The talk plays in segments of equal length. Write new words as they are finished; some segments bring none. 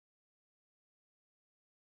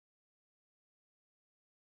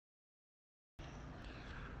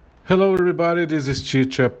Hello, everybody. This is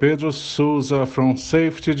Teacher Pedro Souza from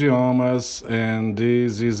Safety Idiomas, and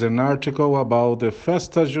this is an article about the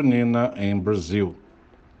Festa Junina in Brazil.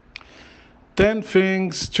 10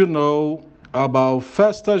 things to know about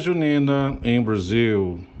Festa Junina in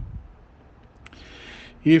Brazil.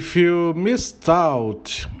 If you missed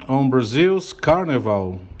out on Brazil's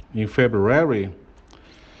Carnival in February,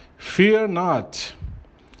 fear not.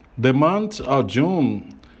 The month of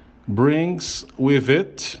June brings with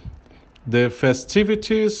it the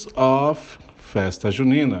festivities of Festa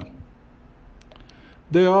Junina.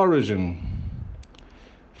 The origin.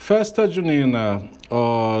 Festa Junina,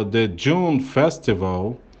 or the June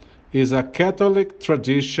Festival, is a Catholic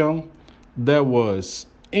tradition that was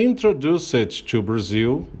introduced to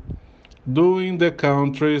Brazil during the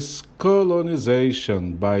country's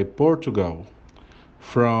colonization by Portugal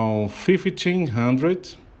from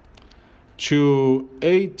 1500 to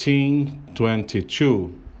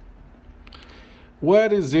 1822.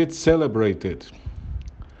 Where is it celebrated?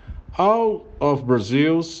 All of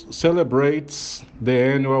Brazil celebrates the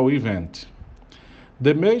annual event.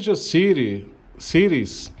 The major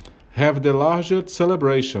cities have the largest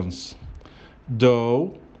celebrations,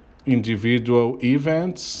 though individual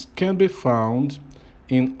events can be found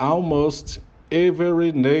in almost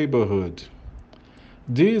every neighborhood.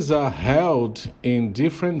 These are held in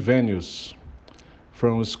different venues,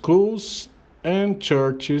 from schools and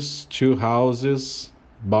churches to houses,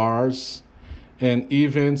 bars, and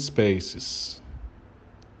event spaces.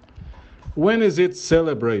 When is it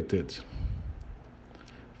celebrated?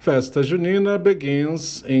 Festa Junina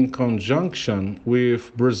begins in conjunction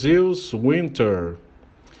with Brazil's winter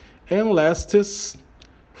and lasts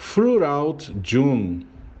throughout June.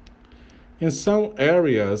 In some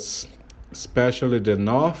areas, especially the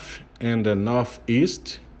north and the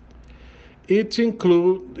northeast, it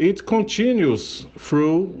continues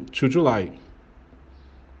through to July.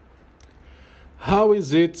 How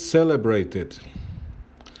is it celebrated?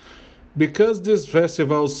 Because this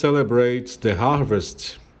festival celebrates the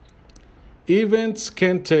harvest, events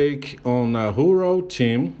can take on a rural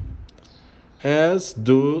theme, as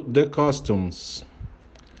do the costumes,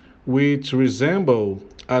 which resemble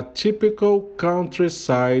a typical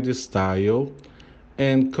countryside style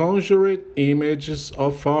and conjure images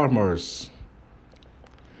of farmers.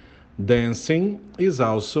 Dancing is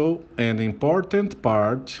also an important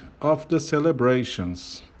part of the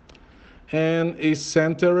celebrations and is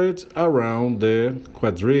centered around the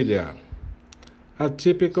quadrilha, a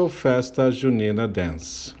typical Festa Junina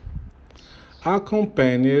dance,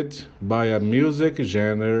 accompanied by a music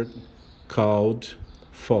genre called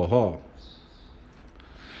forró.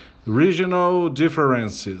 Regional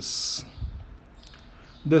differences.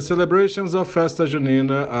 The celebrations of Festa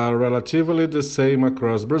Junina are relatively the same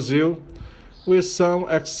across Brazil, with some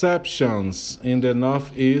exceptions in the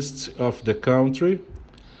northeast of the country,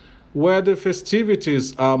 where the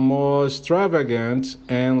festivities are more extravagant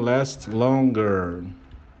and last longer.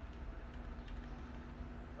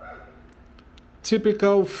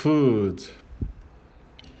 Typical food.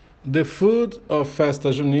 The food of Festa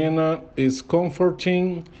Junina is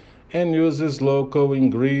comforting and uses local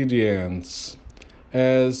ingredients,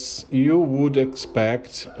 as you would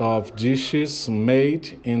expect of dishes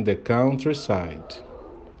made in the countryside.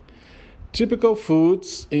 Typical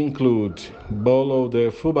foods include bolo de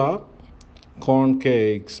fubá, corn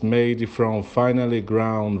cakes made from finely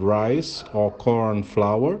ground rice or corn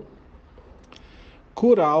flour,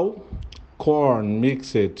 curau, corn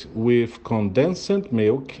mixed with condensed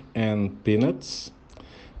milk and peanuts,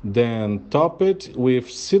 then topped with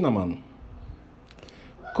cinnamon.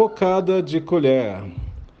 Cocada de colher,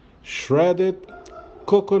 shredded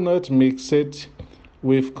coconut mixed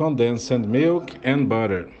with condensed milk and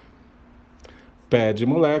butter. Pé de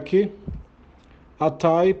moleque, a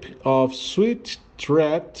type of sweet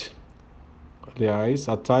treat,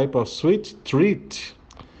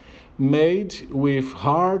 made with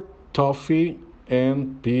hard toffee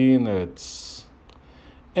and peanuts.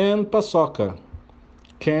 And paçoca,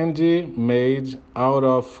 candy made out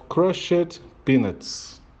of crushed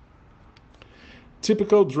peanuts.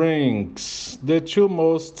 Typical drinks. The two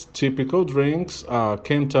most typical drinks are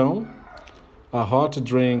quentão, a hot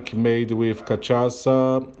drink made with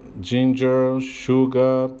cachaça, ginger,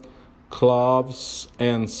 sugar, cloves,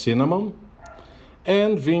 and cinnamon,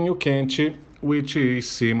 and vinho quente, which is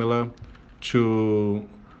similar to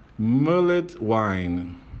mulled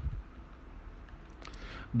wine.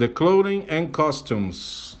 The clothing and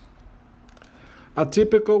costumes. A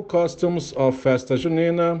typical costumes of Festa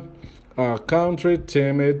Junina are country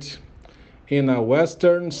themed in a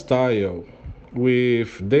Western style,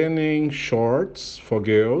 with denim shorts for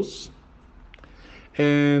girls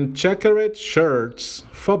and checkered shirts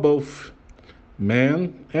for both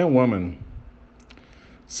men and women.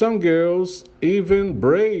 Some girls even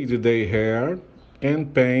braid their hair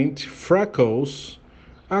and paint freckles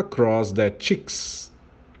across their cheeks.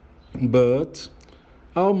 But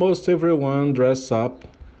almost everyone dress up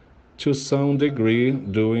to some degree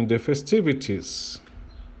during the festivities.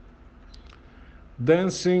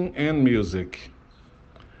 Dancing and music.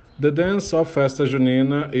 The dance of Festa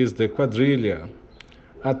Junina is the quadrilha,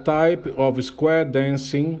 a type of square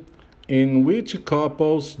dancing in which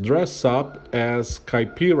couples dress up as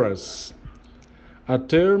caipiras, a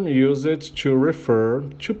term used to refer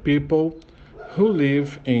to people who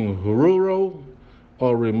live in rural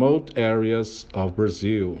or remote areas of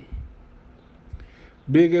Brazil.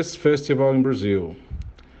 Biggest festival in Brazil.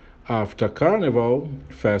 After Carnival,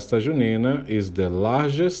 Festa Junina is the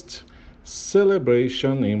largest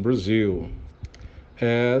celebration in Brazil.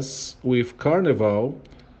 As with Carnival,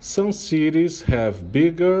 some cities have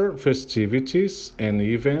bigger festivities and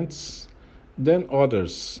events than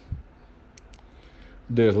others.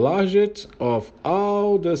 The largest of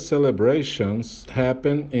all the celebrations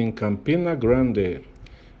happen in Campina Grande,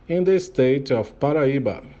 in the state of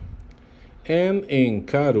Paraíba, and in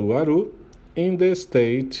Caruaru, in the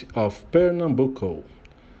state of Pernambuco,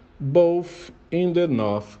 both in the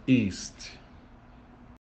northeast.